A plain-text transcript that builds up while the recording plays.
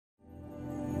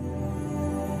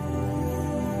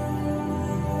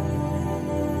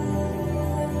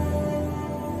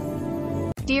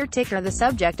Deer Tick are the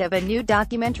subject of a new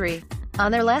documentary.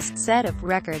 On their last set of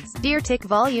records, Deer Tick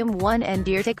Volume 1 and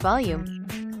Deer Tick Volume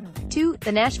 2,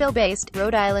 the Nashville-based,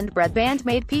 Rhode Island-bred band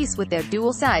made peace with their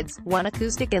dual sides, one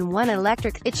acoustic and one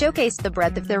electric. It showcased the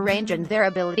breadth of their range and their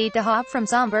ability to hop from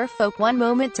somber folk one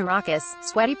moment to raucous,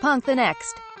 sweaty punk the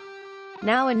next.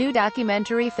 Now a new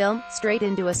documentary film, Straight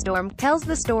Into a Storm, tells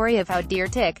the story of how Deer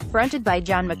Tick, fronted by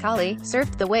John McCauley,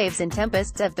 surfed the waves and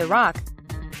tempests of the rock.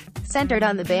 Centered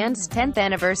on the band's 10th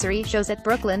anniversary shows at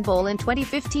Brooklyn Bowl in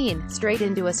 2015, Straight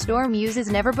Into a Storm uses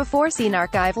never-before-seen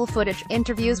archival footage,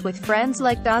 interviews with friends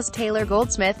like Dawes Taylor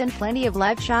Goldsmith and plenty of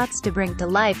live shots to bring to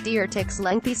life Deer Tick's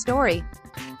lengthy story.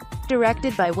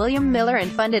 Directed by William Miller and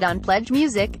funded on Pledge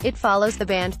Music, it follows the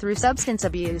band through substance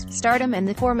abuse, stardom and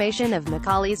the formation of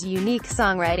McCauley's unique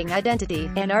songwriting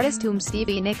identity, an artist whom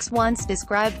Stevie Nicks once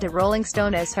described to Rolling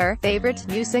Stone as her favorite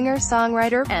new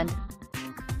singer-songwriter, and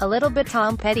a little bit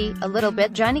Tom Petty, a little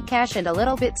bit Johnny Cash and a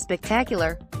little bit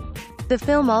spectacular. The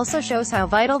film also shows how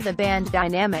vital the band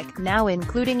dynamic, now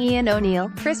including Ian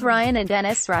O'Neill, Chris Ryan and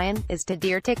Dennis Ryan, is to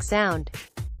Deer Tick's sound.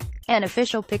 An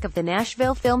official pick of the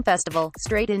Nashville Film Festival,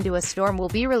 Straight Into a Storm will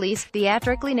be released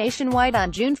theatrically nationwide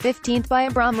on June 15 by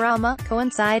Abramrama,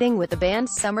 coinciding with the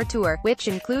band's summer tour, which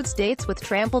includes dates with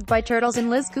Trampled by Turtles and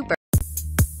Liz Cooper.